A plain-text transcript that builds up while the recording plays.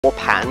more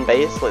pattern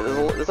based. Like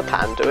there's a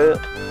pattern to it.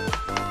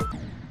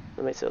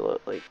 That makes it look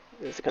like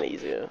it's kind of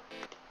easier.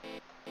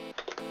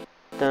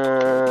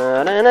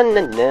 That's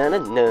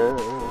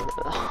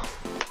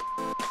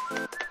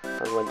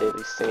one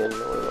daily singing or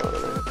whatever, I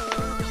don't know.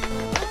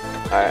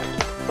 Alright.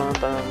 Bum,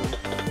 bum,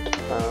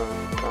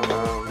 bum, bum, bum,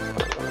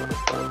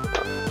 bum, bum.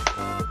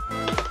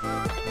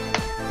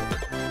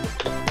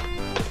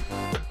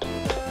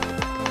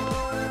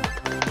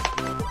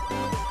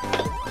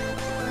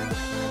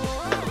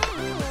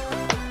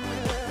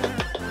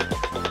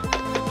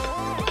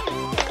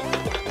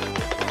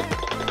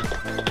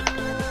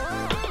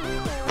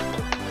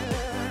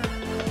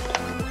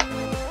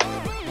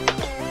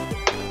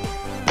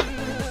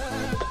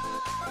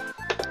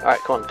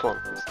 Alright, come on.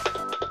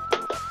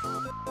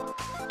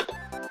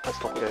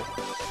 Let's not go.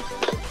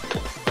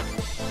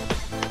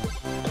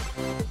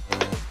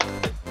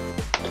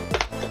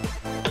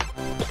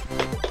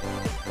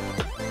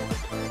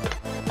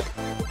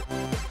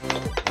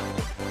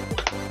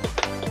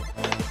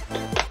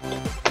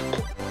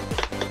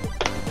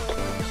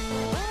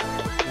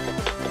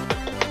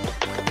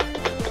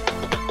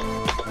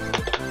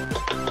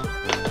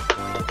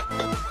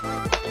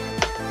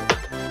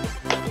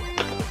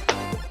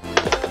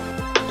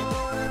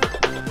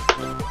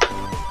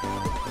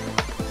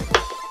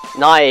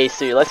 Nice,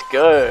 dude, let's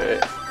go!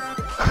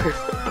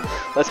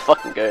 Let's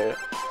fucking go.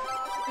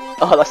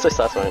 Oh, that's so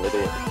satisfying to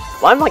do.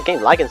 Why am my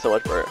game lagging so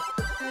much, bro?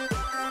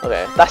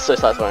 Okay, that's so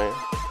satisfying.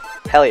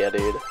 Hell yeah,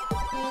 dude.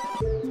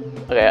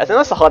 Okay, I think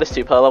that's the hardest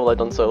 2-player level I've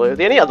done solo.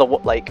 The only other,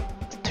 like,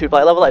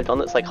 2-player level I've done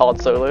that's, like, hard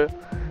solo,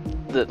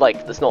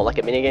 that's not like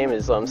a minigame,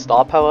 is,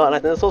 Star Power, and I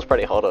think this one's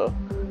pretty harder.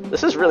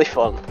 This is really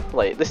fun.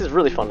 Like, this is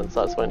really fun and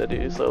satisfying to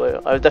do solo.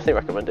 I would definitely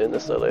recommend doing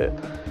this solo.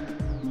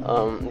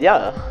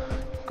 Yeah.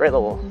 Great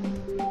level.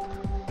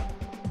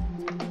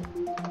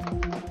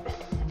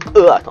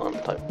 Ugh, I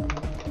can't type.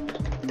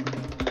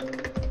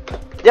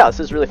 Yeah, this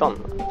is really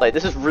fun. Like,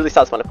 this is really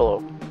satisfying to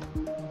follow.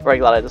 Very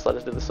glad I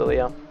decided to do this solo,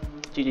 yeah.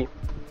 GG.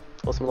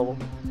 Awesome level.